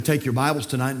Take your Bibles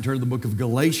tonight and turn to the book of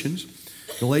Galatians.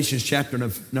 Galatians chapter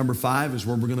number 5 is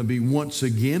where we're going to be once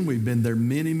again. We've been there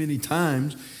many, many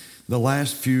times the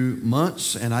last few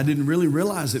months, and I didn't really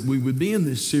realize that we would be in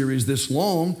this series this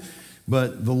long,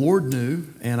 but the Lord knew,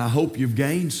 and I hope you've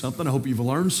gained something. I hope you've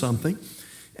learned something,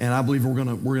 and I believe we're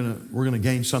going to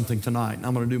gain something tonight. And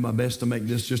I'm going to do my best to make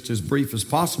this just as brief as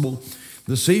possible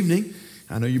this evening.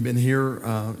 I know you've been here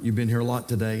a lot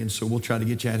today, and so we'll try to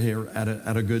get you out here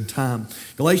at a good time.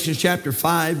 Galatians chapter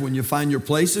 5, when you find your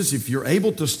places, if you're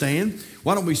able to stand,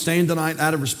 why don't we stand tonight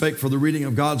out of respect for the reading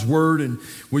of God's Word, and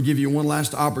we'll give you one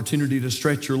last opportunity to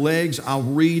stretch your legs. I'll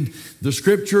read the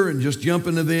scripture and just jump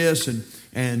into this,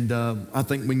 and I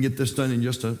think we can get this done in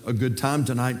just a good time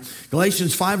tonight.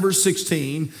 Galatians 5, verse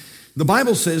 16, the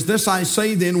Bible says, "This I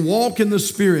say then, walk in the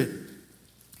Spirit,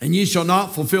 and ye shall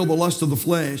not fulfill the lust of the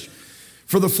flesh.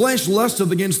 For the flesh lusteth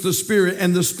against the Spirit,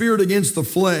 and the Spirit against the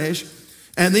flesh,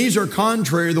 and these are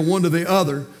contrary the one to the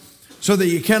other, so that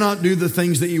ye cannot do the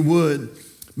things that ye would.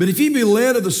 But if ye be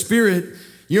led of the Spirit,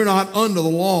 you're not under the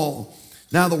law.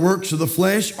 Now the works of the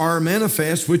flesh are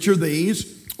manifest, which are these: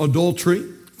 adultery,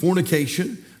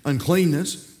 fornication,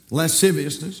 uncleanness,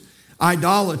 lasciviousness,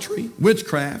 idolatry,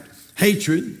 witchcraft,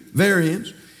 hatred,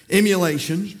 variance,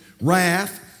 emulations,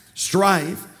 wrath,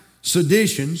 strife,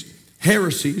 seditions,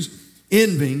 heresies,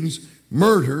 envyings,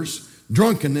 murders,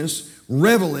 drunkenness,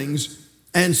 revelings,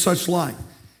 and such like."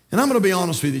 And I'm going to be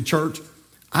honest with you, church.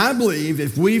 I believe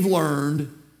if we've learned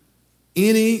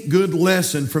any good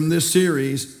lesson from this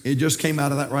series, it just came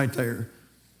out of that right there.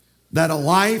 That a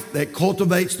life that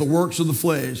cultivates the works of the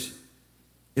flesh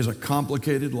is a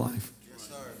complicated life. Yes,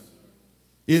 sir.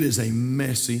 It is a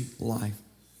messy life.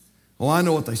 Oh, I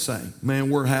know what they say. Man,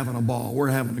 we're having a ball.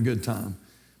 We're having a good time.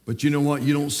 But you know what?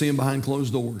 You don't see them behind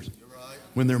closed doors.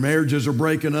 When their marriages are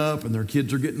breaking up and their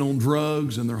kids are getting on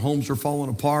drugs and their homes are falling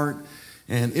apart.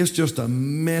 And it's just a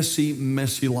messy,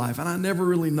 messy life. And I never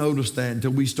really noticed that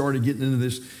until we started getting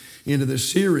into this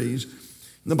series.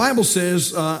 The Bible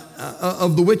says,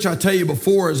 of the which I tell you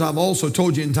before, as I've also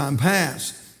told you in time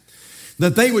past,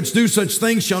 that they which do such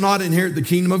things shall not inherit the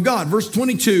kingdom of God. Verse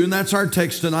 22, and that's our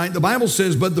text tonight. The Bible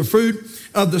says, "But the fruit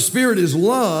of the Spirit is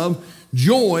love,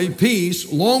 joy, peace,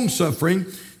 long-suffering,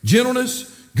 gentleness,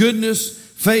 goodness,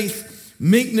 faith,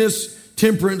 meekness,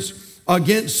 temperance.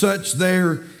 Against such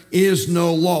there is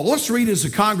no law." Let's read as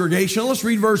a congregation. Let's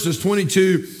read verses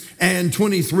 22 and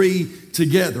 23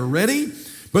 together. Ready?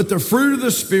 "But the fruit of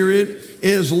the Spirit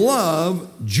is love,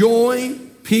 joy,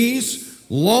 peace,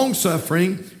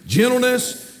 long-suffering,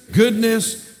 gentleness,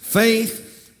 goodness,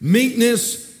 faith,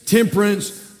 meekness,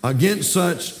 temperance. Against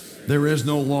such there is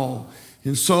no law."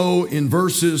 And so in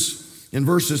verses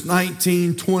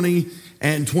 19, 20,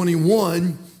 and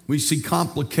 21, we see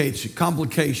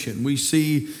complication. We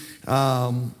see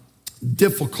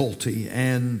difficulty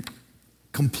and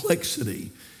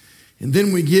complexity. And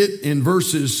then we get in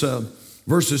verses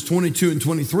 22 and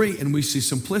 23, and we see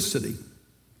simplicity.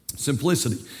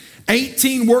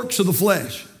 18 works of the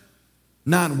flesh,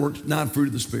 9 fruit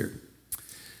of the Spirit.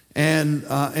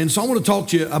 And so I want to talk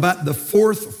to you about the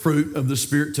fourth fruit of the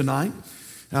Spirit tonight.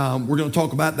 We're going to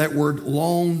talk about that word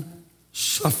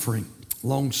long-suffering.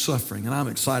 Long-suffering. And I'm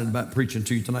excited about preaching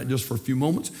to you tonight just for a few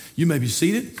moments. You may be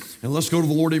seated, and let's go to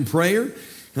the Lord in prayer,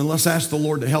 and let's ask the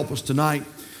Lord to help us tonight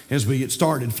as we get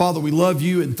started. Father, we love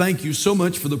you and thank you so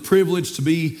much for the privilege to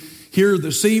be here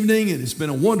this evening, and it's been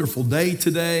a wonderful day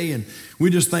today, and we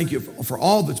just thank you for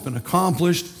all that's been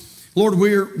accomplished. Lord,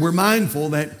 we're mindful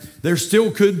that there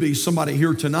still could be somebody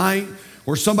here tonight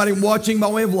or somebody watching by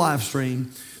way of live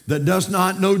stream that does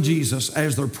not know Jesus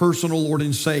as their personal Lord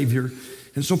and Savior.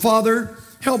 And so, Father,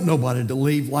 help nobody to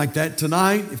leave like that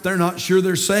tonight. If they're not sure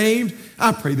they're saved,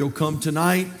 I pray they'll come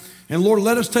tonight. And Lord,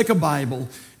 let us take a Bible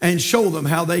and show them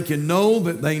how they can know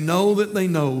that they know that they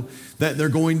know that they're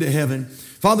going to heaven.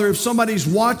 Father, if somebody's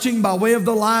watching by way of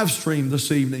the live stream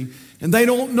this evening and they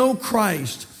don't know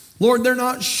Christ, Lord, they're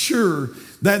not sure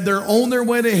that they're on their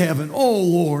way to heaven. Oh,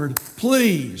 Lord,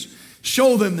 please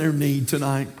show them their need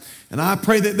tonight. And I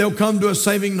pray that they'll come to a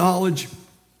saving knowledge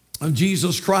of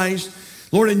Jesus Christ.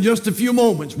 Lord, in just a few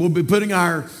moments, we'll be putting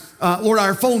our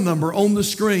phone number on the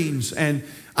screens. And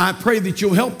I pray that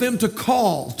you'll help them to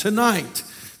call tonight.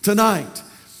 And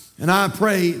I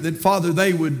pray that, Father,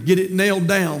 they would get it nailed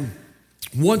down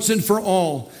once and for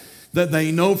all, that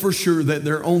they know for sure that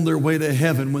they're on their way to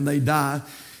heaven when they die.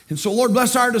 And so, Lord,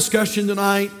 bless our discussion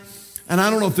tonight. And I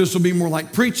don't know if this will be more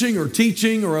like preaching or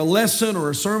teaching or a lesson or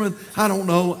a sermon. I don't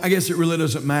know. I guess it really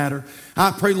doesn't matter.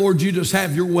 I pray, Lord, you just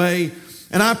have your way.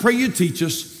 And I pray you teach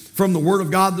us from the Word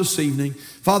of God this evening.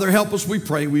 Father, help us, we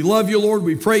pray. We love you, Lord.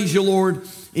 We praise you, Lord.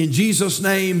 In Jesus'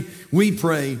 name we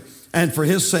pray, and for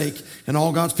his sake. And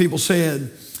all God's people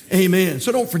said, amen.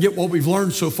 So don't forget what we've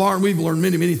learned so far. We've learned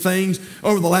many, many things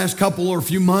over the last couple or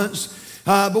few months.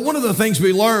 But one of the things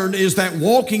we learned is that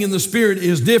walking in the Spirit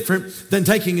is different than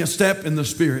taking a step in the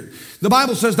Spirit. The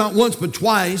Bible says not once but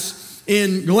twice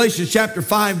in Galatians chapter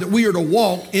 5 that we are to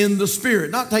walk in the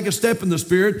Spirit. Not take a step in the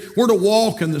Spirit, we're to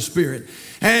walk in the Spirit.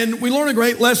 And we learn a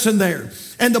great lesson there.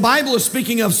 And the Bible is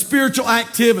speaking of spiritual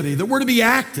activity, that we're to be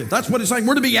active. That's what it's saying,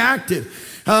 we're to be active.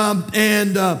 I'm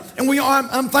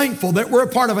thankful that we're a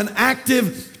part of an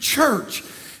active church.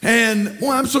 And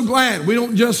boy, I'm so glad we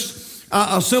don't just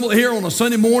assemble here on a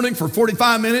Sunday morning for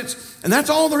 45 minutes, and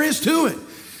that's all there is to it.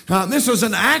 This is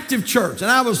an active church, and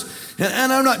I'm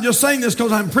not just saying this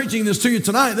because I'm preaching this to you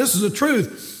tonight. This is the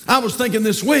truth. I was thinking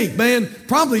this week, man,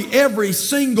 probably every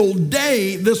single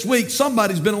day this week,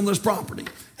 somebody's been on this property.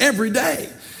 Every day.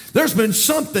 There's been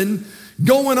something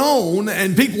going on,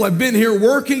 and people have been here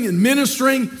working and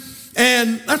ministering,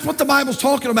 and that's what the Bible's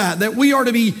talking about, that we are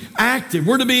to be active.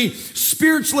 We're to be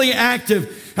spiritually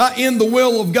active in the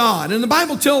will of God. And the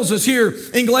Bible tells us here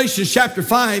in Galatians chapter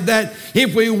 5 that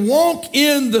if we walk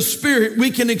in the Spirit,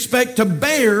 we can expect to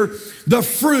bear the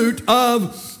fruit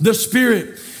of the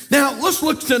Spirit. Now, let's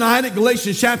look tonight at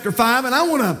Galatians chapter 5, and I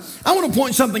want to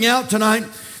point something out tonight.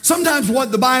 Sometimes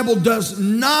what the Bible does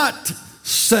not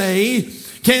say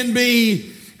can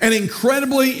be an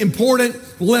incredibly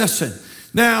important lesson.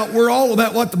 Now, we're all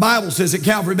about what the Bible says at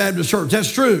Calvary Baptist Church.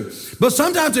 That's true. But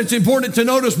sometimes it's important to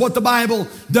notice what the Bible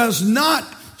does not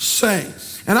say.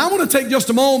 And I want to take just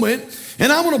a moment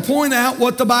and I want to point out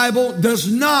what the Bible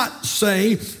does not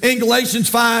say in Galatians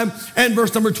 5 and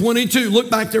verse number 22. Look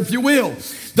back there if you will.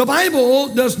 The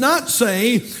Bible does not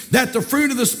say that the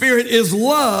fruit of the Spirit is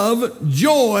love,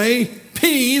 joy,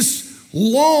 peace,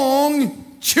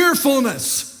 long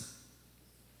cheerfulness.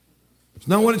 That's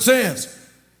not what it says.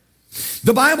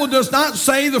 The Bible does not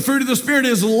say the fruit of the Spirit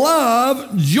is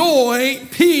love, joy,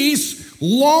 peace,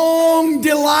 long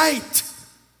delight.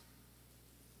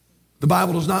 The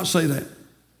Bible does not say that.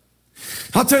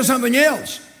 I'll tell you something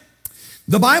else.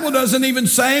 The Bible doesn't even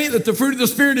say that the fruit of the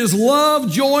Spirit is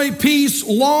love, joy, peace,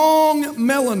 long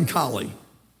melancholy.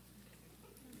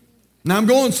 Now I'm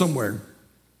going somewhere.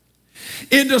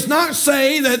 It does not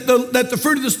say that the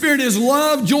fruit of the Spirit is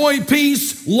love, joy,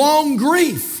 peace, long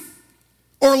grief,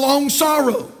 or long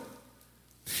sorrow.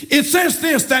 It says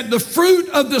this, that the fruit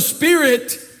of the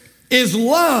Spirit is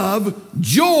love,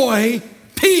 joy,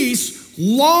 peace,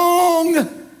 long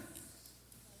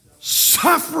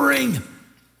suffering.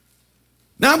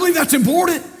 Now I believe that's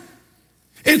important.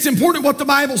 It's important what the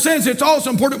Bible says. It's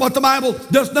also important what the Bible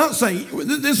does not say.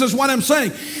 This is what I'm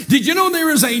saying. Did you know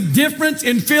there is a difference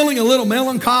in feeling a little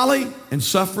melancholy and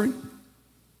suffering?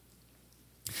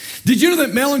 Did you know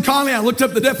that melancholy, I looked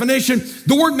up the definition,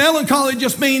 the word melancholy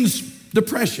just means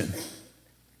depression,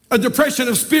 a depression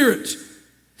of spirits.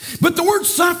 But the word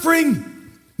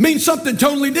suffering means something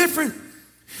totally different.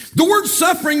 The word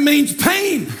suffering means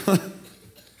pain.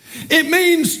 It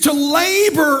means to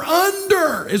labor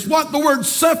under is what the word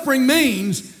suffering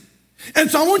means.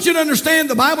 And so I want you to understand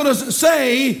the Bible doesn't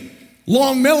say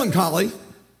long melancholy.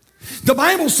 The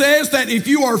Bible says that if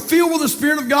you are filled with the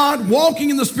Spirit of God, walking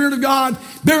in the Spirit of God,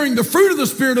 bearing the fruit of the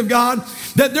Spirit of God,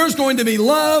 that there's going to be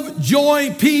love,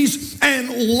 joy, peace, and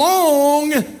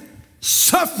long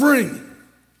suffering.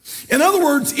 In other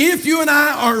words, if you and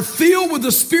I are filled with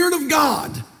the Spirit of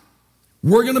God,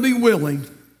 we're going to be willing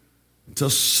to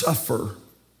suffer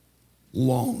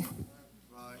long.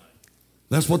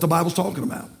 That's what the Bible's talking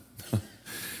about.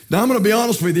 Now, I'm going to be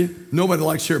honest with you. Nobody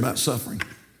likes to hear about suffering.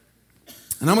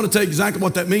 And I'm going to tell you exactly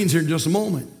what that means here in just a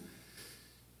moment.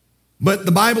 But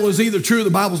the Bible is either true or the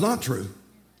Bible's not true.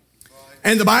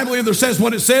 And the Bible either says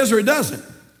what it says or it doesn't.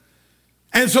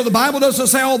 And so the Bible doesn't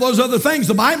say all those other things.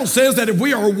 The Bible says that if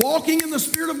we are walking in the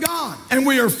Spirit of God and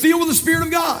we are filled with the Spirit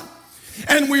of God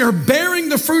and we are bearing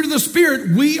the fruit of the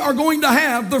Spirit, we are going to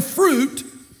have the fruit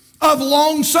of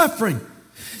long suffering.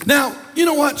 Now, you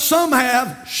know what? Some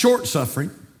have short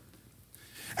suffering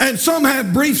and some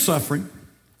have brief suffering.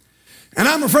 And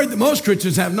I'm afraid that most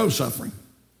Christians have no suffering.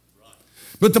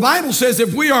 But the Bible says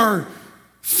if we are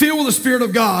filled with the Spirit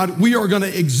of God, we are going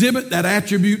to exhibit that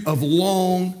attribute of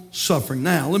long suffering.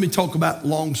 Now, let me talk about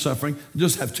long suffering.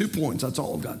 Just have 2 points. That's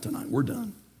all I've got tonight. We're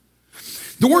done.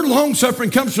 The word long suffering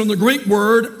comes from the Greek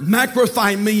word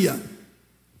makrothymia.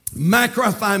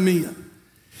 Makrothymia.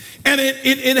 And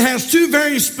it has 2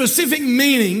 very specific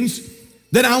meanings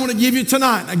that I want to give you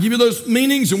tonight. I give you those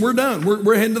meanings and we're done.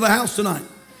 We're heading to the house tonight.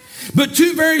 But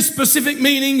 2 very specific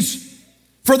meanings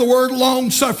for the word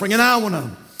long suffering. And I want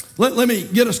let me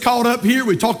get us caught up here.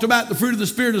 We talked about the fruit of the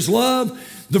Spirit is love.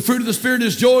 The fruit of the Spirit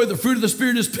is joy. The fruit of the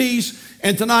Spirit is peace.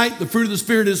 And tonight, the fruit of the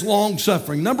Spirit is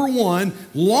long-suffering. Number one,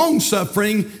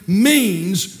 long-suffering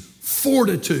means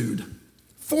fortitude.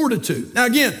 Fortitude. Now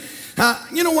again,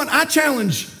 you know what?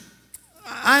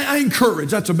 I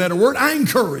encourage, that's a better word. I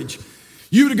encourage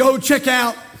you to go check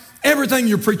out everything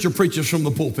your preacher preaches from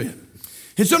the pulpit.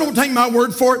 And so don't take my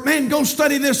word for it. Man, go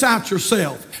study this out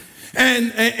yourself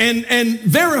and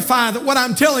verify that what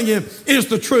I'm telling you is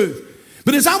the truth.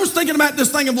 But as I was thinking about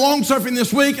this thing of long-suffering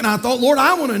this week, and I thought, Lord,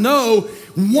 I want to know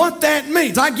what that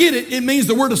means. I get it. It means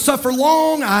the word to suffer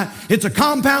long. It's a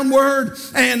compound word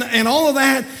and all of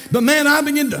that. But man, I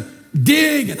begin to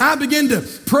dig and I begin to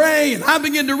pray and I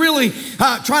begin to really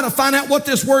try to find out what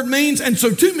this word means. And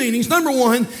so two meanings. Number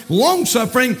one,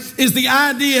 long-suffering is the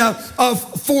idea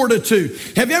of fortitude.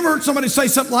 Have you ever heard somebody say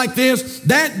something like this?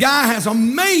 That guy has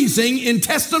amazing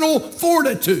intestinal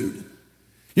fortitude.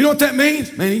 You know what that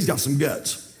means? Man, he's got some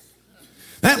guts.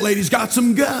 That lady's got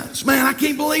some guts. Man, I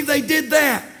can't believe they did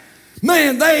that.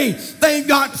 Man, they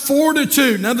got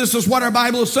fortitude. Now, this is what our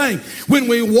Bible is saying. When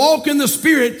we walk in the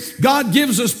Spirit, God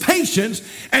gives us patience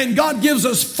and God gives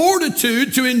us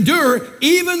fortitude to endure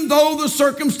even though the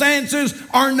circumstances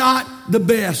are not the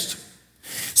best.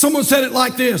 Someone said it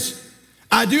like this: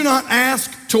 I do not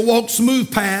ask to walk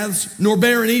smooth paths nor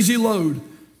bear an easy load.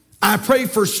 I pray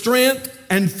for strength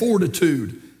and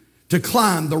fortitude to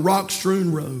climb the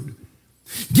rock-strewn road.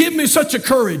 Give me such a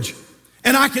courage,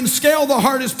 and I can scale the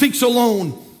hardest peaks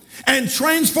alone and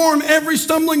transform every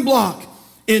stumbling block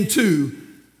into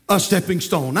a stepping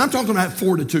stone. Now, I'm talking about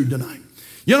fortitude tonight.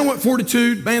 You know what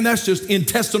fortitude? Man, that's just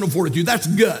intestinal fortitude. That's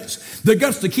guts. The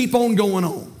guts to keep on going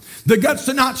on. The guts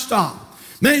to not stop.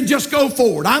 Man, just go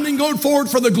forward. I mean, go forward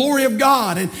for the glory of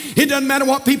God. And it doesn't matter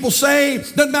what people say.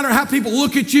 Doesn't matter how people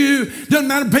look at you. Doesn't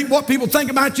matter what people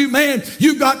think about you. Man,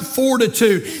 you got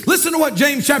fortitude. Listen to what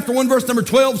James chapter 1 verse number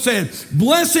 12 said.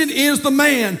 Blessed is the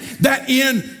man that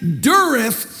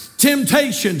endureth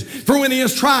temptations. For when he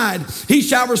is tried, he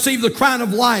shall receive the crown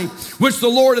of life, which the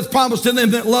Lord hath promised to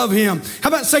them that love him. How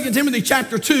about 2 Timothy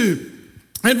chapter 2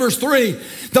 and verse 3?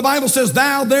 The Bible says,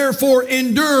 thou therefore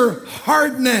endure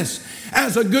hardness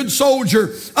as a good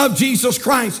soldier of Jesus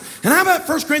Christ. And how about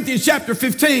 1 Corinthians chapter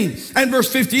 15 and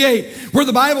verse 58, where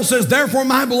the Bible says, therefore,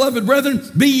 my beloved brethren,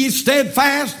 be ye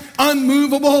steadfast,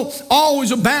 unmovable,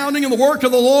 always abounding in the work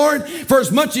of the Lord, for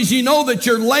as much as ye know that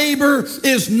your labor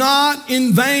is not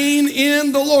in vain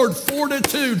in the Lord.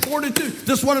 Fortitude.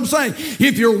 This is what I'm saying.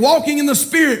 If you're walking in the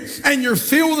Spirit and you're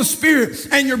filled with the Spirit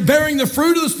and you're bearing the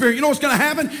fruit of the Spirit, you know what's going to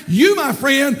happen? You, my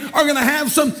friend, are going to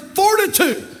have some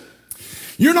fortitude.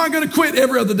 You're not going to quit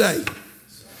every other day.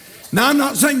 Now, I'm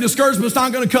not saying discouragement's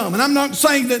not going to come. And I'm not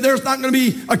saying that there's not going to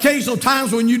be occasional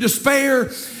times when you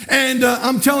despair. And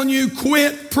I'm telling you,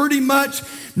 quit pretty much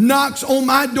knocks on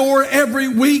my door every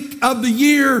week of the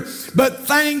year. But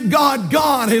thank God,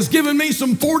 God has given me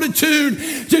some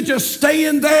fortitude to just stay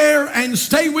in there and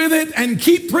stay with it and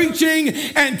keep preaching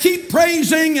and keep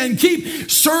praising and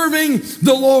keep serving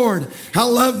the Lord. I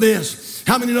love this.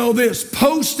 How many know this?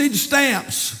 Postage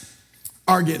stamps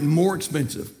are getting more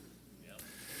expensive.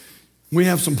 We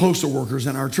have some postal workers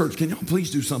in our church. Can y'all please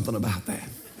do something about that?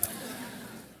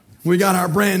 We got our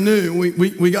brand new,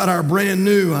 we got our brand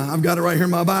new, I've got it right here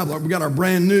in my Bible. We got our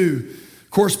brand new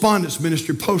correspondence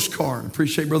ministry postcard.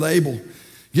 Appreciate Brother Abel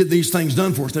get these things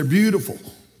done for us. They're beautiful.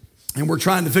 And we're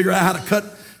trying to figure out how to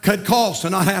cut costs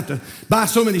and not have to buy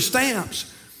so many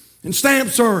stamps. And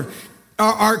stamps are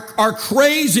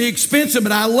crazy expensive,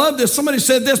 and I love this. Somebody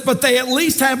said this, but they at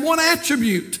least have one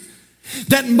attribute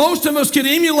that most of us can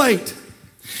emulate.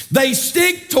 They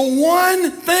stick to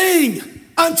one thing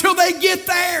until they get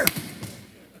there.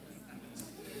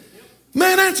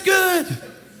 Man, that's good.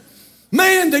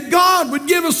 Man, that God would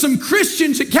give us some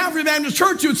Christians at Calvary Baptist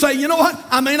Church who would say, you know what,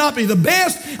 I may not be the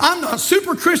best, I'm not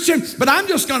super Christian, but I'm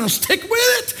just going to stick with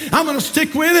it. I'm going to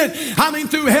stick with it. I mean,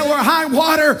 through hell or high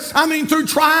water, I mean, through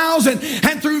trials and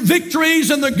through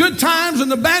victories and the good times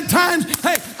and the bad times.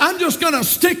 Hey, I'm just going to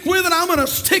stick with it. I'm going to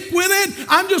stick with it.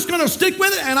 I'm just going to stick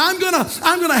with it, and I'm going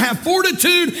to have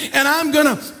fortitude, and I'm going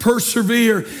to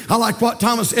persevere. I like what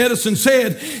Thomas Edison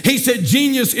said. He said,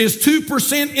 genius is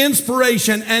 2%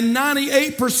 inspiration and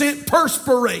 98%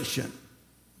 perspiration.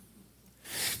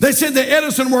 They said that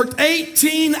Edison worked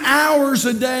 18 hours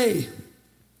a day.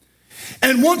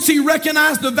 And once he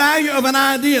recognized the value of an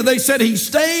idea, they said he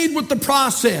stayed with the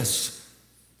process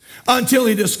until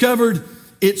he discovered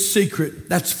its secret.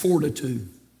 That's fortitude.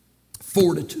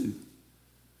 Fortitude.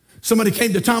 Somebody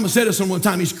came to Thomas Edison one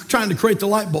time. He's trying to create the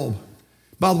light bulb.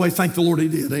 By the way, thank the Lord he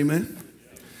did. Amen.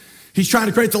 He's trying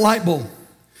to create the light bulb.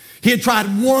 He had tried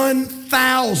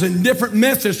 1,000 different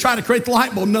methods to try to create the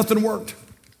light bulb. Nothing worked.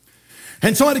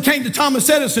 And somebody came to Thomas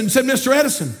Edison and said, Mr.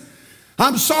 Edison,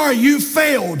 I'm sorry, you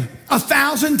failed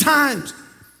 1,000 times.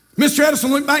 Mr.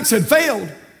 Edison looked back and said,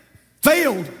 failed?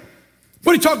 Failed?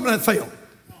 What are you talking about, failed?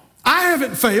 I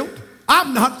haven't failed.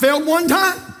 I've not failed one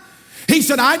time. He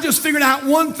said, I just figured out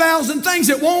 1,000 things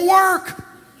that won't work,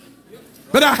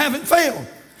 but I haven't failed.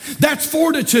 That's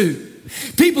fortitude.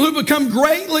 People who become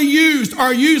greatly used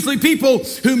are usually people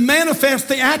who manifest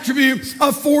the attribute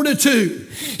of fortitude.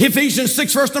 Ephesians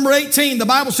 6 verse number 18, the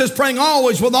Bible says, praying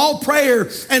always with all prayer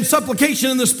and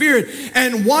supplication in the Spirit,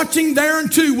 and watching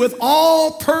thereunto with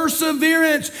all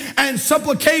perseverance and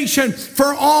supplication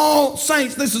for all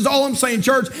saints. This is all I'm saying,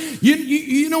 church.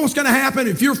 You know what's going to happen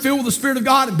if you're filled with the Spirit of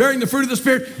God and bearing the fruit of the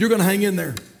Spirit? You're going to hang in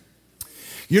there.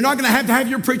 You're not going to have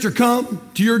your preacher come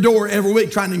to your door every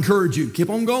week trying to encourage you. Keep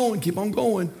on going, keep on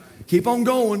going, keep on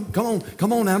going.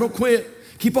 Come on now, don't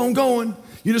quit. Keep on going.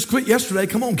 You just quit yesterday.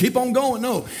 Come on, keep on going.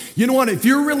 No. You know what? If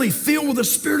you're really filled with the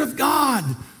Spirit of God,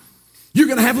 you're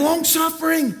going to have long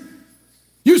suffering.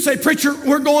 You say, preacher,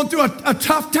 we're going through a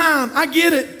tough time. I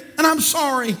get it. And I'm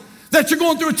sorry that you're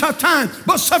going through a tough time,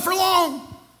 but suffer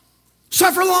long.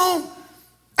 Suffer long.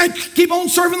 And keep on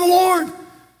serving the Lord.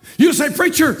 You say,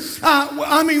 preacher,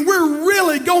 we're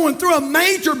really going through a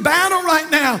major battle right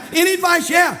now. Any advice?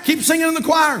 Yeah, keep singing in the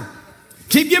choir.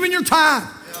 Keep giving your tithe.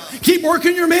 Keep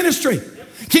working your ministry.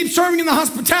 Keep serving in the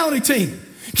hospitality team.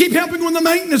 Keep helping with the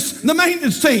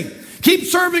maintenance team. Keep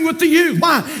serving with the youth.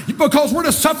 Why? Because we're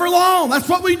to suffer long. That's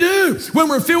what we do when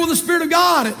we're filled with the Spirit of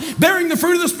God and bearing the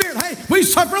fruit of the Spirit. Hey, we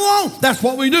suffer long. That's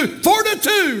what we do.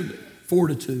 Fortitude.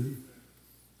 Fortitude.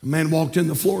 A man walked in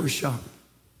the florist shop.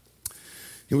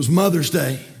 It was Mother's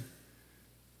Day.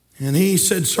 And he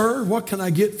said, sir, what can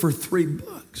I get for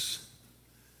 $3?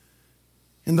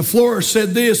 And the florist said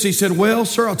this. He said, well,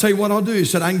 sir, I'll tell you what I'll do. He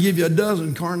said, I can give you a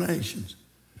dozen carnations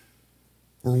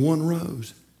or one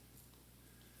rose.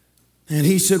 And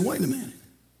he said, wait a minute.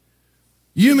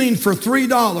 You mean for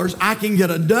 $3 I can get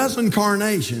a dozen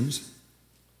carnations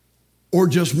or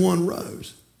just one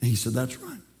rose? And he said, that's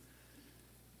right.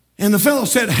 And the fellow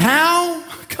said, how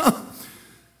come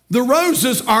the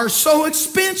roses are so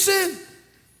expensive?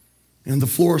 And the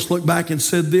florist looked back and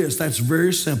said this, that's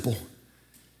very simple.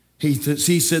 He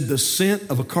said the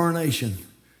scent of a carnation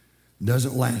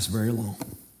doesn't last very long.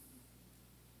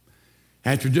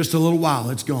 After just a little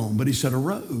while, it's gone. But he said a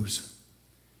rose,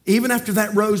 even after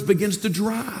that rose begins to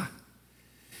dry,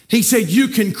 he said you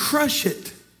can crush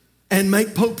it and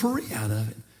make potpourri out of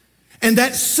it. And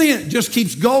that scent just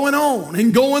keeps going on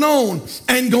and going on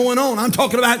and going on. I'm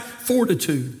talking about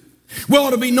fortitude. We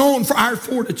ought to be known for our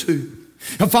fortitude.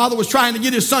 A father was trying to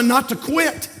get his son not to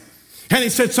quit. And he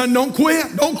said, son, don't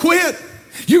quit. Don't quit.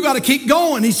 You got to keep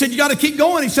going. He said, you got to keep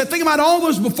going. He said, think about all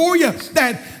those before you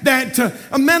that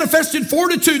manifested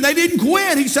fortitude. They didn't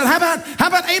quit. He said, how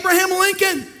about Abraham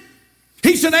Lincoln?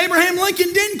 He said, Abraham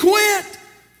Lincoln didn't quit.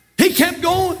 He kept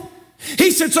going.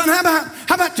 He said, son, how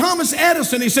about Thomas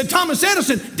Edison? He said, Thomas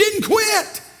Edison didn't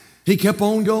quit. He kept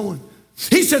on going.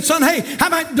 He said, son, hey, how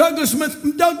about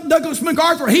Douglas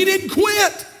MacArthur? He didn't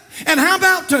quit. And how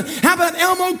about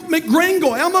Elmo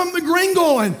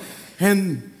McGringle?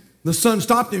 And the son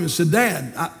stopped him and said,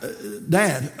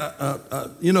 Dad,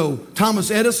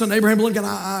 Thomas Edison, Abraham Lincoln,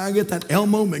 I get that.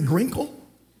 Elmo McGrinkle?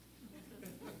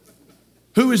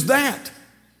 Who is that?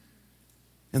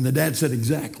 And the dad said,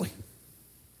 exactly.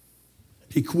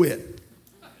 He quit.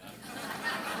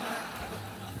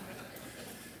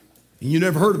 And you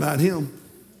never heard about him.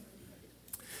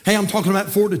 Hey, I'm talking about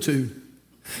fortitude.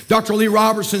 Dr. Lee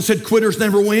Robertson said quitters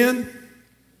never win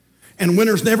and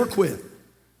winners never quit.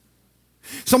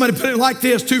 Somebody put it like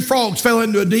this: two frogs fell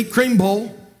into a deep cream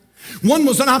bowl. One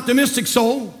was an optimistic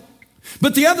soul,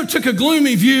 but the other took a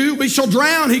gloomy view. We shall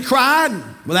drown, he cried,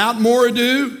 without more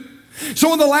ado.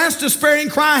 So with the last despairing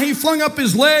cry, he flung up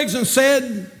his legs and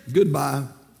said, goodbye.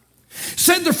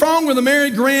 Said the frog with a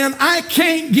merry grin, I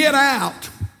can't get out,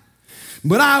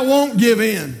 but I won't give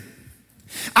in.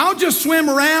 I'll just swim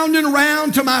around and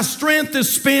around till my strength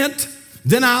is spent.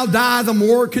 Then I'll die the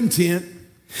more content.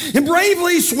 And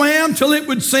bravely swam till it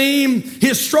would seem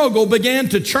his struggle began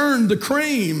to churn the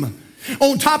cream.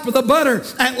 On top of the butter,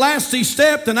 at last he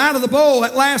stepped, and out of the bowl,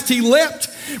 at last he leapt.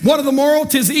 What of the moral?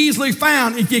 'Tis easily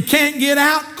found. If you can't get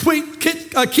out,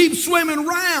 keep swimming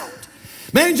round.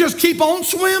 Man, just keep on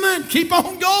swimming. Keep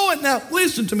on going. Now,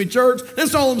 listen to me, church.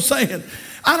 That's all I'm saying.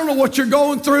 I don't know what you're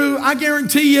going through. I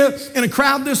guarantee you, in a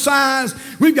crowd this size,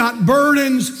 we've got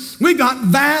burdens. We've got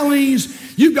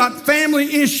valleys. You've got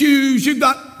family issues. You've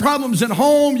got problems at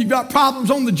home, you've got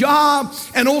problems on the job,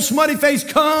 and old smutty face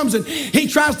comes and he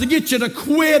tries to get you to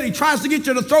quit. He tries to get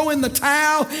you to throw in the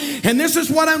towel. And this is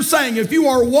what I'm saying. If you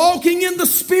are walking in the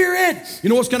Spirit, you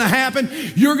know what's going to happen?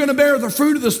 You're going to bear the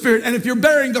fruit of the Spirit. And if you're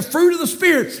bearing the fruit of the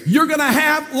Spirit, you're going to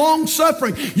have long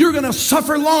suffering. You're going to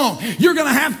suffer long. You're going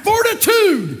to have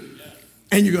fortitude.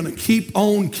 And you're going to keep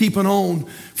on keeping on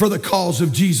for the cause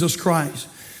of Jesus Christ.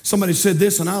 Somebody said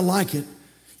this, and I like it.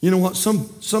 You know what?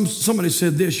 Somebody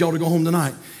said this. You ought to go home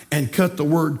tonight and cut the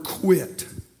word quit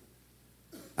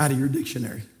out of your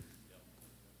dictionary.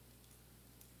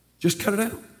 Just cut it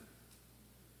out.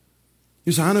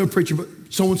 You say, I know, preacher, but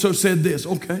so-and-so said this.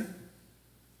 Okay.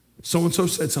 So-and-so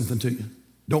said something to you.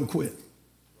 Don't quit.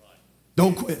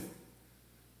 Don't quit.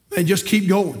 And just keep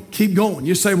going, keep going.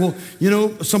 You say, well, you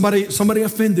know, somebody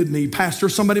offended me, Pastor.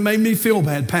 Somebody made me feel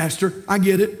bad, Pastor. I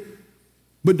get it,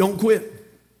 but don't quit.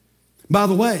 By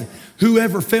the way,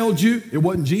 whoever failed you, it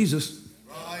wasn't Jesus.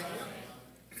 Right.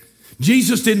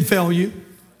 Jesus didn't fail you.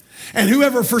 And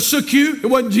whoever forsook you, it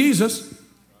wasn't Jesus.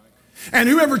 And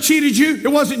whoever cheated you,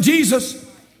 it wasn't Jesus.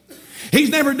 He's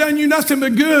never done you nothing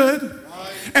but good.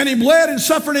 And he bled and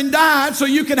suffered and died so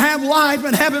you can have life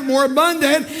and have it more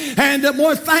abundant. And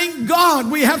more, thank God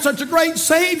we have such a great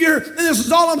Savior. And this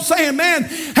is all I'm saying, man.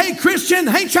 Hey, Christian.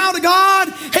 Hey, child of God.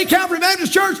 Hey, Calvary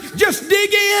Baptist Church. Just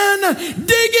dig in,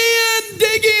 dig in,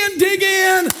 dig in, dig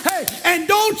in. Hey, and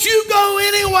don't you go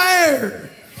anywhere.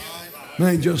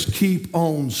 Man, just keep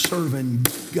on serving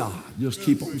God. Just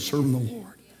keep on serving the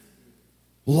Lord.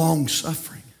 Long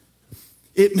suffering.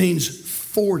 It means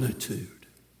fortitude.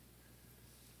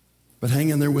 But hang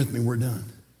in there with me, we're done.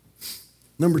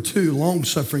 Number 2,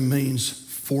 long-suffering means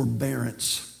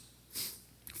forbearance.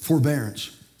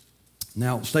 Forbearance.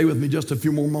 Now, stay with me just a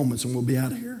few more moments and we'll be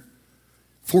out of here.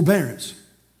 Forbearance.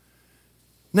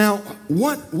 Now,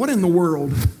 what in the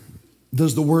world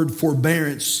does the word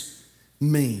forbearance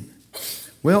mean?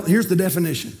 Well, here's the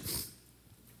definition.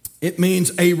 It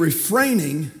means a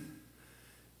refraining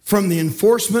from the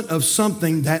enforcement of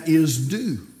something that is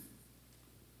due.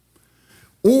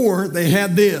 Or they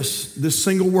had this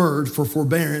single word for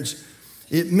forbearance.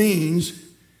 It means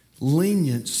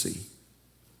leniency.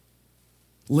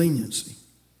 Leniency.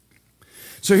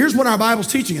 So here's what our Bible's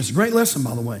teaching us. A great lesson,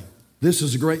 by the way. This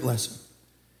is a great lesson.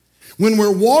 When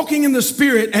we're walking in the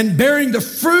Spirit and bearing the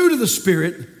fruit of the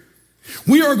Spirit,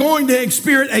 we are going to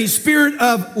experience a spirit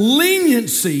of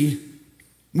leniency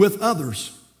with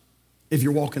others if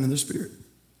you're walking in the Spirit.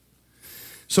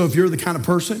 So if you're the kind of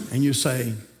person and you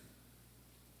say,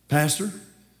 Pastor,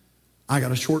 I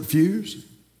got a short fuse,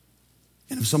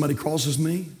 and if somebody crosses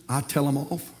me, I tell them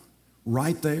off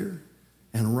right there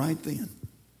and right then.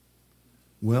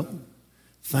 Well,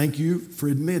 thank you for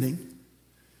admitting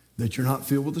that you're not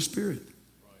filled with the Spirit.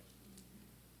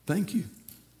 Thank you.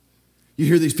 You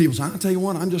hear these people say, I'll tell you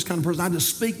what, I'm just kind of person, I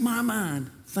just speak my mind.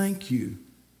 Thank you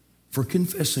for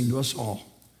confessing to us all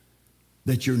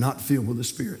that you're not filled with the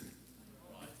Spirit.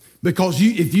 Because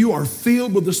if you are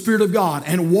filled with the Spirit of God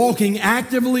and walking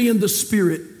actively in the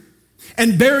Spirit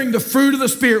and bearing the fruit of the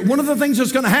Spirit, one of the things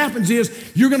that's going to happen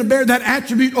is you're going to bear that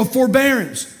attribute of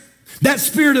forbearance, that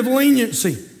spirit of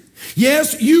leniency.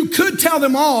 Yes, you could tell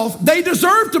them off. They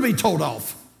deserve to be told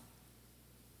off.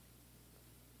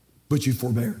 But you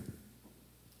forbear.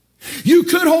 You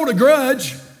could hold a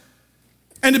grudge,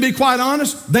 and to be quite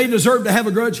honest, they deserve to have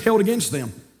a grudge held against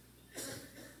them.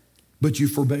 But you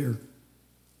forbear.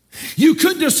 You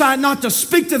could decide not to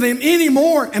speak to them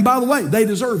anymore. And by the way, they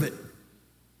deserve it.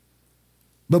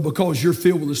 But because you're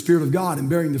filled with the Spirit of God and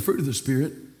bearing the fruit of the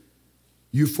Spirit,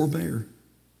 you forbear.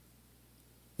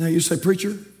 Now you say,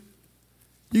 preacher,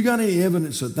 you got any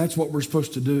evidence that that's what we're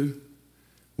supposed to do?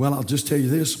 Well, I'll just tell you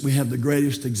this. We have the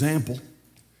greatest example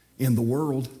in the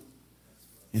world,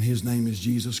 and his name is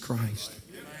Jesus Christ.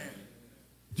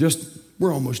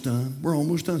 We're almost done. We're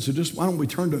almost done. So why don't we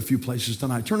turn to a few places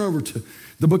tonight? Turn over to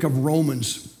the book of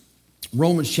Romans.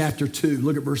 Romans chapter 2.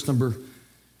 Look at verse number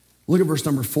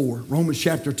 4. Romans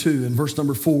chapter 2 and verse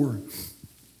number 4.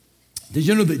 Did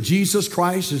you know that Jesus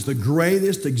Christ is the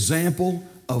greatest example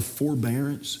of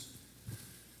forbearance?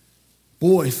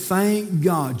 Boy, thank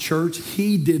God, church,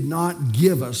 he did not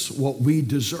give us what we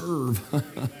deserve.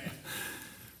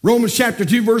 Romans chapter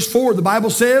 2, verse 4, the Bible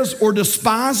says, or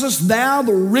despisest thou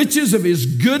the riches of his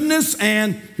goodness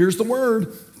and, here's the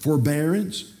word,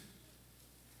 forbearance.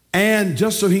 And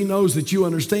just so he knows that you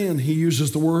understand, he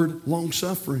uses the word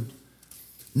long-suffering.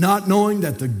 Not knowing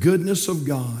that the goodness of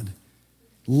God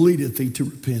leadeth thee to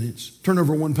repentance. Turn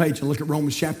over one page and look at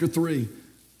Romans chapter 3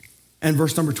 and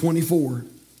verse number 24.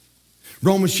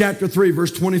 Romans chapter 3,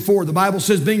 verse 24, the Bible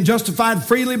says, being justified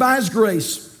freely by his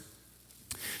grace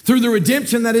through the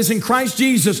redemption that is in Christ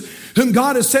Jesus, whom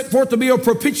God has set forth to be a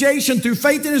propitiation through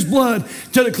faith in his blood,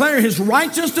 to declare his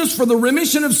righteousness for the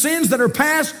remission of sins that are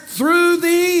passed through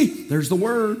there's the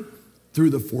word, through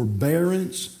the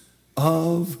forbearance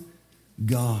of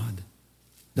God.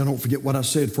 Now don't forget what I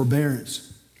said.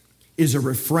 Forbearance is a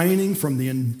refraining from the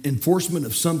enforcement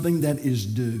of something that is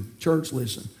due. Church,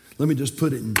 listen. Let me just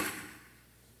put it in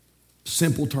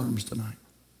simple terms tonight.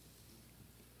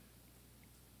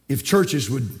 If churches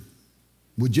would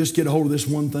just get a hold of this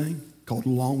one thing called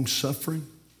long suffering,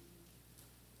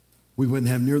 we wouldn't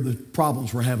have near the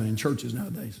problems we're having in churches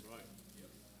nowadays.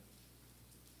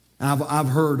 I've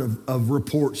heard of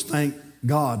reports, thank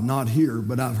God, not here,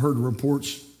 but I've heard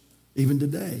reports even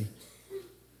today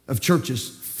of churches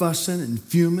fussing and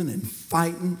fuming and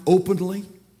fighting openly.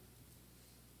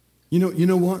 You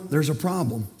know what? There's a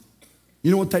problem.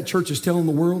 You know what that church is telling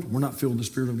the world? We're not filled with the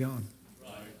Spirit of God.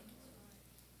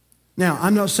 Now,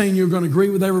 I'm not saying you're going to agree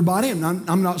with everybody, and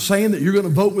I'm not saying that you're going to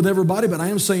vote with everybody, but I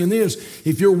am saying this.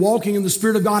 If you're walking in the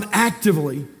Spirit of God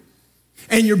actively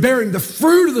and you're bearing the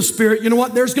fruit of the Spirit, you know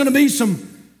what? There's going to be some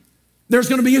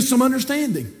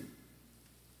understanding.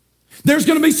 There's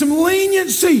going to be some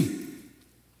leniency.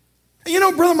 You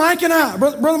know, Brother Mike and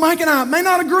I may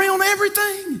not agree on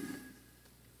everything.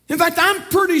 In fact, I'm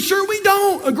pretty sure we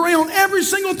don't agree on every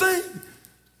single thing.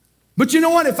 But you know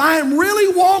what? If I am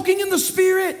really walking in the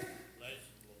Spirit,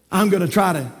 I'm going to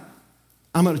try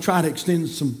to extend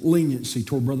some leniency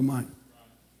toward Brother Mike.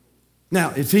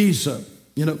 Now, if he's,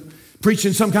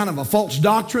 preaching some kind of a false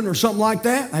doctrine or something like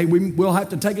that, hey, we'll have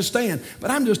to take a stand.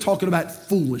 But I'm just talking about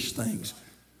foolish things.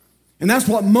 And that's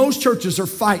what most churches are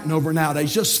fighting over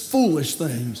nowadays, just foolish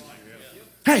things.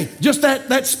 Hey, just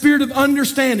that spirit of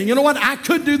understanding. You know what? I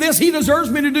could do this. He deserves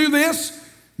me to do this,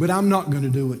 but I'm not going to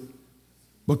do it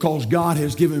because God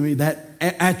has given me that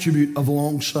attribute of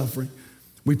long suffering.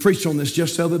 We preached on this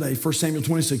just the other day, 1 Samuel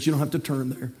 26. You don't have to turn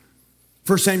there.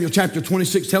 1 Samuel chapter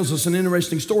 26 tells us an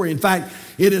interesting story. In fact,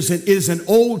 it is an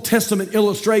Old Testament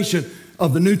illustration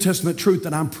of the New Testament truth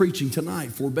that I'm preaching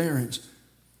tonight, forbearance.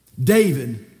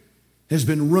 David has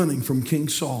been running from King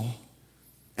Saul,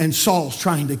 and Saul's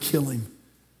trying to kill him.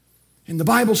 And the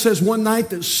Bible says one night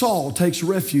that Saul takes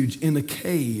refuge in a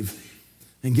cave.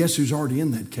 And guess who's already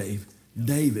in that cave?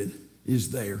 David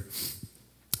is there.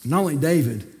 Not only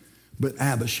David, but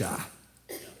Abishai.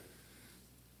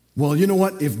 Well, you know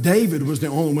what? If David was the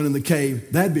only one in the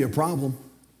cave, that'd be a problem.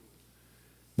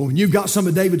 But when you've got some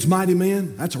of David's mighty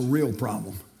men, that's a real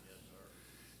problem.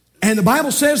 And the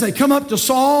Bible says they come up to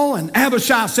Saul, and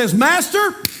Abishai says,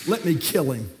 "Master, let me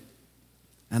kill him.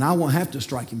 And I won't have to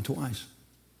strike him twice.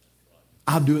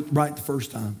 I'll do it right the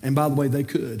first time." And by the way, they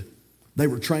could. They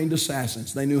were trained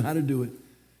assassins. They knew how to do it.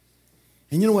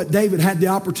 And you know what? David had the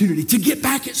opportunity to get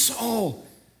back at Saul.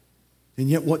 And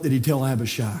yet what did he tell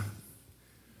Abishai?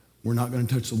 We're not going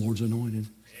to touch the Lord's anointed.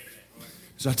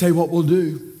 So I tell you what we'll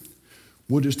do.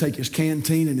 We'll just take his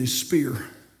canteen and his spear.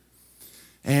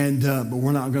 But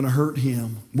we're not going to hurt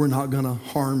him. We're not going to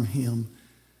harm him.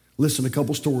 Listen, a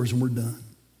couple stories and we're done.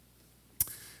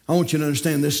 I want you to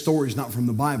understand this story is not from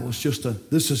the Bible.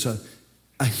 This is a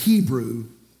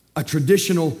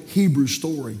traditional Hebrew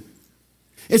story.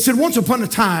 It said once upon a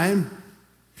time,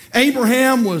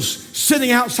 Abraham was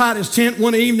sitting outside his tent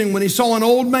one evening when he saw an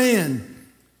old man,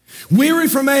 weary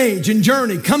from age and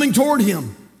journey, coming toward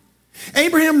him.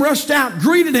 Abraham rushed out,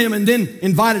 greeted him, and then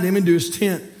invited him into his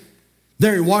tent.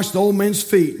 There he washed the old man's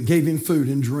feet and gave him food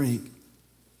and drink.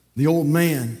 The old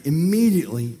man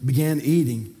immediately began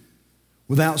eating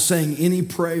without saying any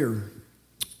prayer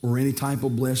or any type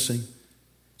of blessing.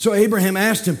 So Abraham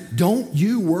asked him, "Don't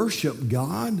you worship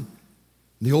God?"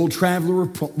 The old traveler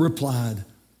replied,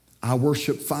 "I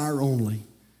worship fire only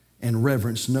and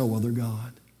reverence no other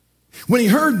God." When he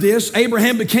heard this,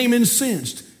 Abraham became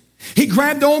incensed. He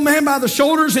grabbed the old man by the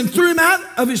shoulders and threw him out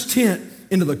of his tent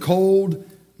into the cold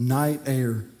night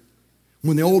air.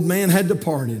 When the old man had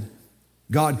departed,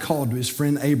 God called to his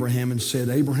friend Abraham and said,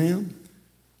 "Abraham,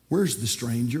 where's the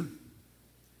stranger?"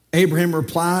 Abraham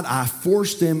replied, "I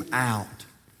forced him out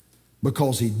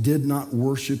because he did not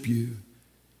worship you."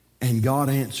 And God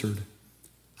answered,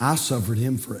 "I suffered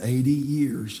him for 80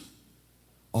 years,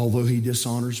 although he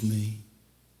dishonors me.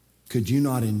 Could you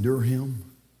not endure him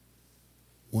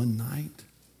one night?"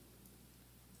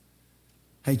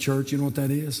 Hey, church, you know what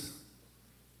that is?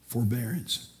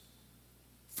 Forbearance.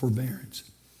 Forbearance.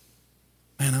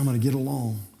 Man, I'm going to get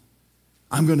along.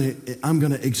 I'm going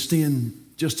to extend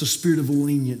just a spirit of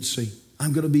leniency.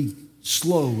 I'm going to be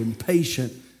slow and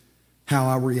patient how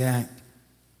I react.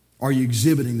 Are you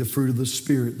exhibiting the fruit of the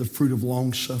Spirit, the fruit of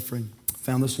long suffering? I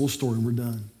found this little story and we're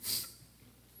done.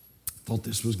 Thought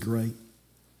this was great.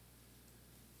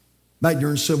 Back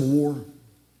during the Civil War,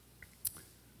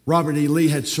 Robert E. Lee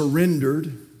had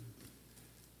surrendered,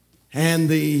 and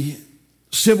the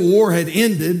Civil War had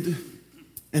ended,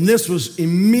 and this was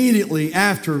immediately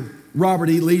after Robert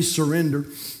E. Lee's surrender.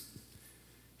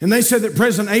 And they said that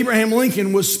President Abraham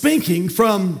Lincoln was speaking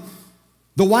from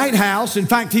the White House. In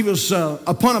fact, he was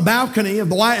upon a balcony of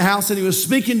the White House, and he was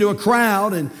speaking to a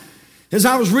crowd. And as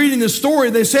I was reading this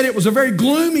story, they said it was a very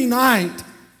gloomy night,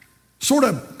 sort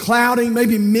of cloudy,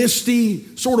 maybe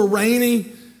misty, sort of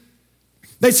rainy.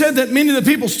 They said that many of the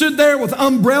people stood there with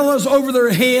umbrellas over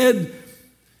their head.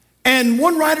 And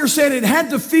one writer said it had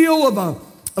the feel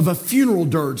of a funeral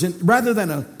dirge. And rather than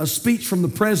a speech from the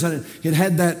president, it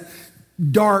had that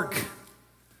dark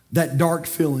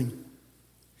feeling.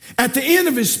 At the end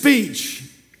of his speech,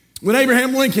 when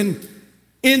Abraham Lincoln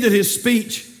ended his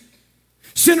speech,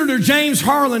 Senator James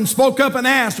Harlan spoke up and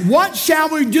asked, "What shall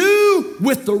we do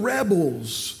with the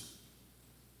rebels?"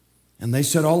 And they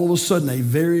said all of a sudden a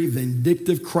very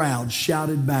vindictive crowd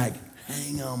shouted back,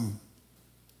 "Hang them!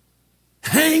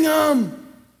 Hang them!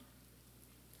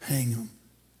 Hang them!"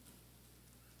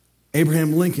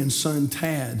 Abraham Lincoln's son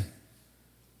Tad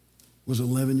was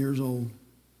 11 years old.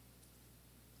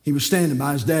 He was standing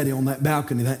by his daddy on that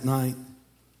balcony that night.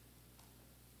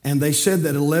 And they said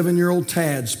that 11-year-old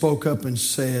Tad spoke up and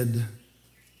said,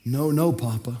 "No, no,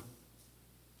 Papa.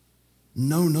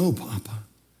 No, no, Papa.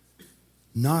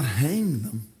 Not hang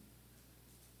them.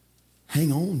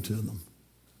 Hang on to them."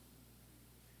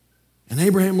 And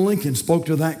Abraham Lincoln spoke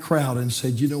to that crowd and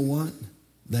said, "You know what?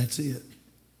 That's it.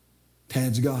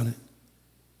 Tad's got it.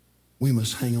 We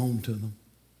must hang on to them."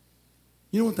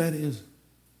 You know what that is?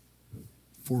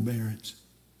 Forbearance.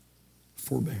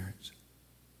 Forbearance.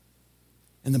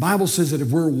 And the Bible says that if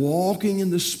we're walking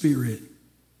in the Spirit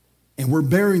and we're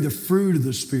bearing the fruit of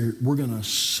the Spirit, we're going to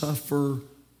suffer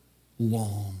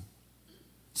long.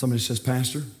 Somebody says,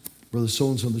 "Pastor, Brother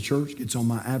so-and-so in the church gets on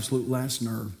my absolute last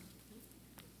nerve."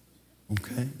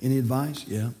 Okay, any advice?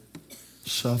 Yeah.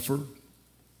 Suffer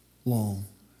long.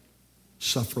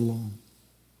 Suffer long.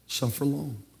 Suffer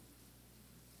long.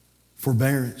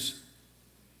 Forbearance.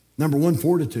 Number one,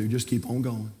 fortitude. Just keep on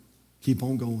going. Keep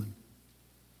on going.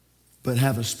 But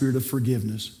have a spirit of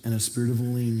forgiveness and a spirit of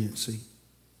leniency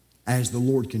as the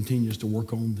Lord continues to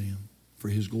work on them for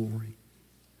His glory.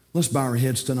 Let's bow our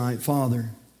heads tonight.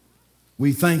 Father,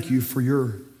 we thank You for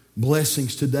Your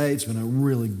blessings today. It's been a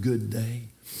really good day.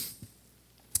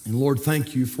 And Lord,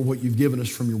 thank You for what You've given us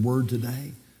from Your word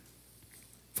today.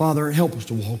 Father, help us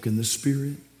to walk in the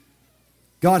Spirit.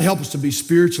 God, help us to be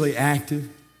spiritually active.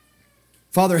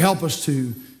 Father, help us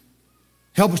to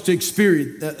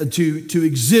experience, to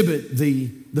exhibit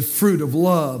the fruit of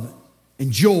love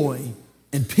and joy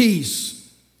and peace.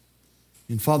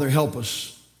 And Father, help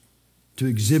us to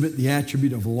exhibit the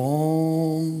attribute of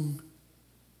long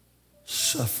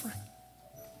suffering.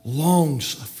 Long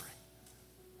suffering.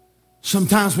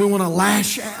 Sometimes we want to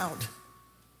lash out.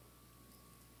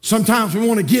 Sometimes we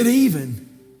want to get even.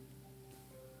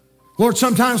 Lord,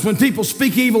 sometimes when people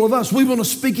speak evil of us, we want to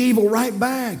speak evil right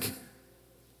back.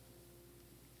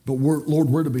 But Lord,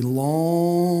 we're to be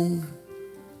long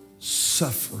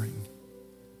suffering.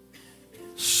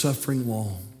 Suffering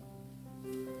long.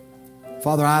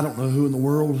 Father, I don't know who in the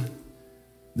world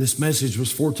this message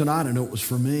was for tonight. I know it was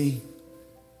for me.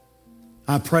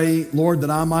 I pray, Lord, that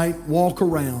I might walk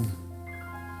around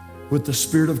with the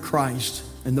Spirit of Christ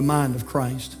and the mind of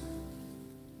Christ.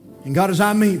 And God, as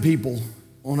I meet people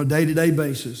on a day-to-day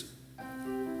basis,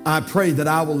 I pray that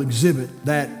I will exhibit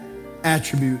that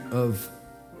attribute of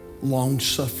long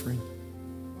suffering.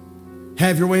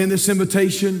 Have Your way in this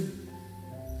invitation.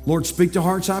 Lord, speak to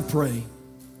hearts, I pray.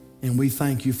 And we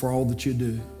thank You for all that You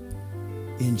do.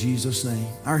 In Jesus' name.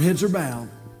 Our heads are bowed.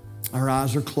 Our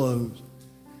eyes are closed.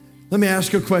 Let me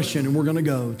ask you a question and we're going to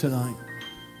go tonight.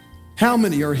 How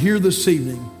many are here this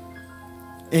evening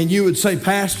and you would say,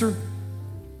 "Pastor,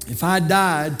 if I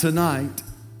died tonight,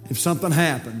 if something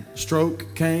happened,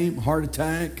 stroke came, heart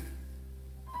attack,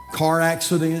 car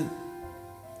accident,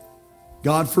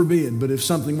 God forbid, but if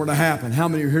something were to happen," how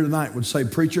many are here tonight would say,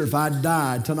 "Preacher, if I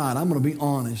died tonight, I'm going to be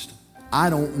honest, I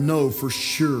don't know for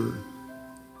sure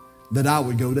that I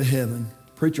would go to heaven.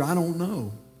 Preacher, I don't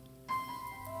know,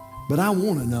 but I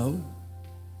want to know."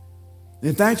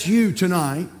 If that's you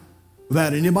tonight,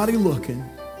 without anybody looking,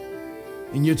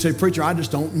 and you'd say, "Preacher, I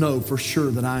just don't know for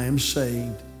sure that I am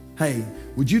saved." Hey,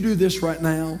 would you do this right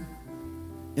now?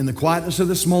 In the quietness of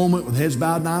this moment, with heads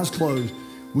bowed and eyes closed,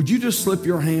 would you just slip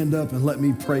your hand up and let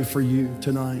me pray for you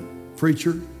tonight?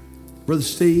 "Preacher, Brother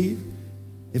Steve,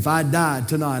 if I died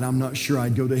tonight, I'm not sure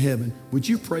I'd go to heaven. Would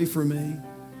you pray for me?"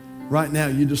 right now,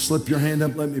 you just slip your hand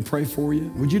up, let me pray for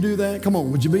you. Would you do that? Come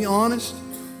on, would you be honest?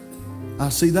 I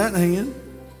see that hand.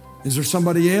 Is there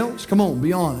somebody else? Come on,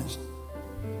 be honest.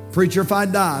 Preacher, if I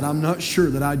died, I'm not sure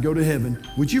that I'd go to heaven.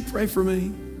 Would you pray for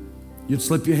me? You'd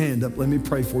slip your hand up, let me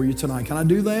pray for you tonight. Can I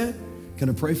do that? Can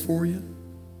I pray for you?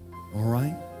 All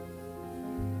right.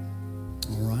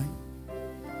 All right.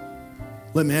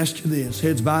 Let me ask you this,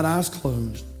 heads bowed, eyes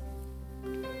closed.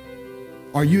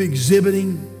 Are you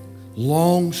exhibiting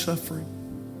long suffering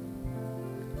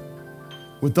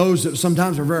with those that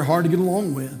sometimes are very hard to get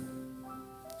along with?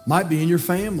 Might be in your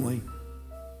family,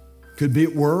 could be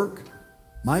at work,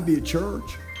 might be at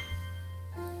church.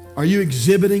 Are you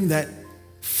exhibiting that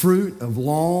fruit of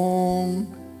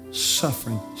long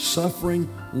suffering, suffering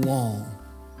long?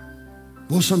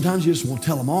 Well, sometimes you just want to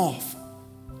tell them off.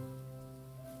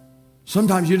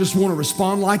 Sometimes you just want to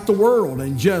respond like the world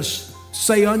and just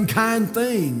say unkind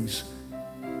things.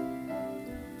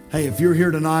 Hey, if you're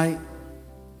here tonight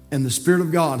and the Spirit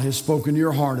of God has spoken to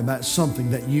your heart about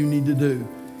something that you need to do,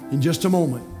 in just a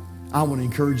moment, I want to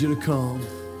encourage you to come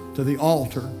to the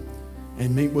altar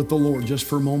and meet with the Lord just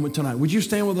for a moment tonight. Would you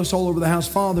stand with us all over the house?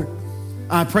 Father,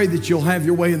 I pray that you'll have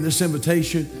your way in this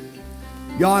invitation.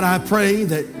 God, I pray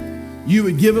that you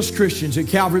would give us Christians at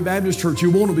Calvary Baptist Church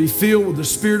who want to be filled with the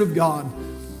Spirit of God.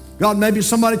 God, maybe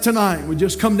somebody tonight would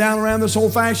just come down around this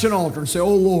old-fashioned altar and say,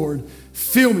 oh Lord,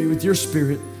 fill me with your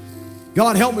Spirit.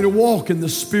 God, help me to walk in the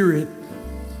Spirit.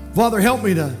 Father, help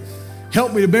me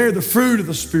to bear the fruit of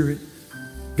the Spirit.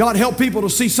 God, help people to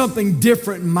see something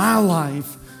different in my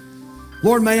life.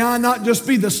 Lord, may I not just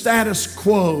be the status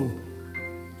quo.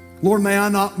 Lord, may I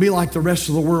not be like the rest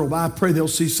of the world, but I pray they'll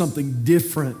see something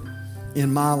different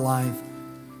in my life.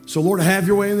 So Lord, have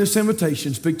your way in this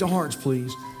invitation. Speak to hearts,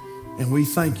 please. And we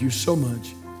thank you so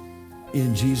much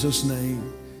in Jesus'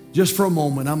 name. Just for a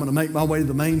moment, I'm going to make my way to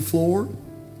the main floor.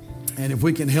 And if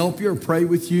we can help you or pray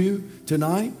with you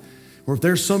tonight, or if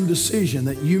there's some decision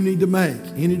that you need to make,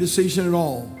 any decision at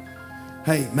all,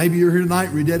 hey, maybe you're here tonight,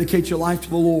 rededicate your life to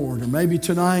the Lord. Or maybe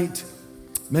tonight,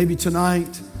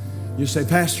 you say,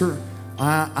 Pastor,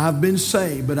 I've been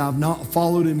saved, but I've not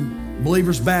followed in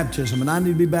believer's baptism, and I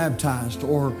need to be baptized,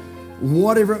 or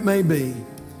whatever it may be.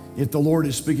 If the Lord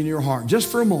is speaking to your heart,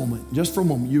 just for a moment,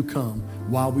 you come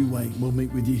while we wait. We'll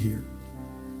meet with you here.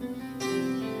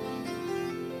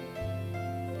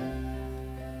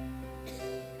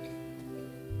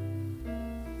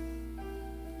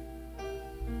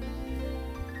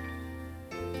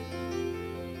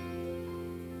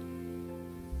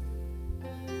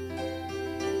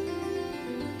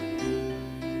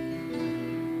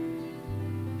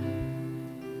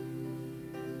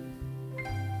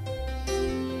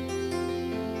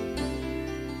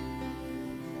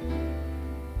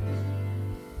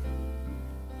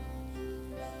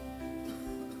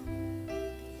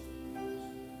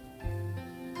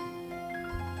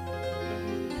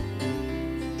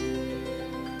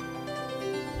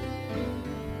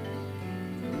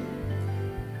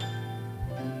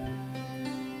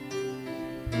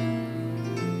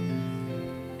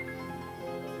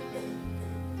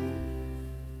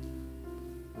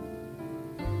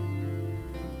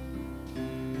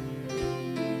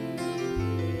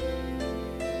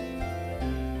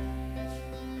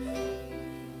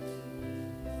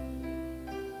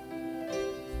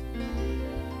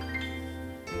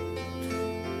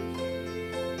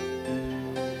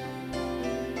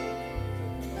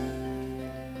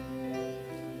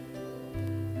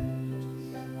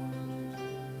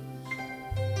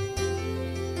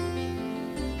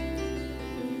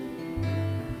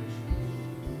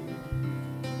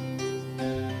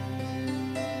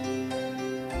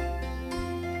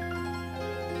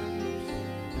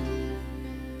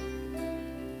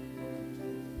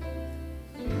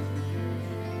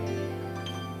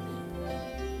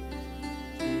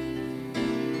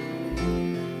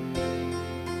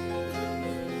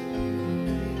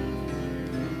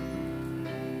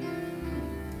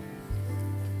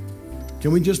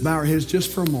 Can we just bow our heads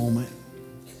just for a moment,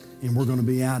 and we're going to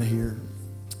be out of here.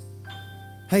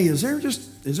 Hey, is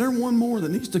there one more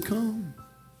that needs to come?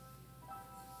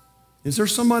 Is there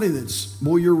somebody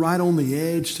you're right on the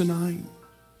edge tonight?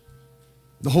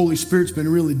 The Holy Spirit's been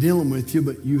really dealing with you,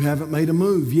 but you haven't made a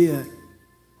move yet.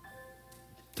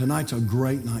 Tonight's a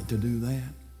great night to do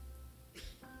that.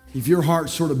 If your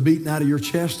heart's sort of beating out of your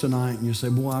chest tonight and you say,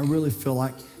 boy, I really feel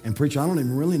like, and preacher, I don't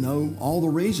even really know all the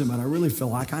reason, but I really feel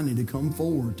like I need to come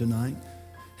forward tonight.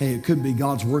 Hey, it could be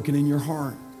God's working in your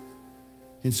heart.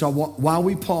 And so while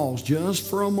we pause just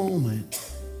for a moment,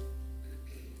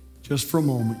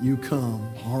 you come,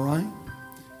 all right?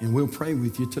 And we'll pray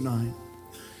with you tonight.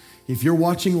 If you're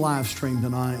watching live stream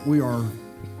tonight, we're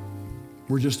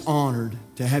just honored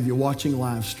to have you watching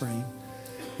live stream.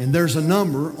 And there's a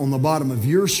number on the bottom of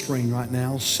your screen right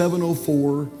now,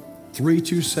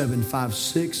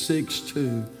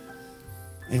 704-327-5662.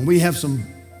 And we have some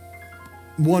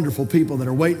wonderful people that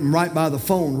are waiting right by the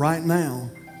phone right now.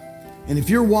 And if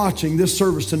you're watching this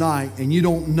service tonight and you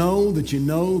don't know that you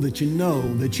know that you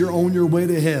know that you're on your way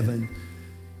to heaven,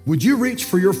 would you reach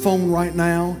for your phone right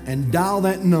now and dial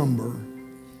that number?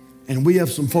 And we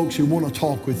have some folks who want to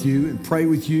talk with you and pray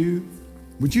with you.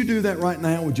 Would you do that right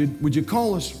now? Would you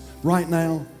call us right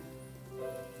now?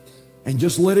 And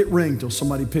just let it ring till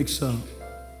somebody picks up.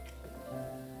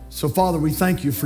 So, Father, we thank you for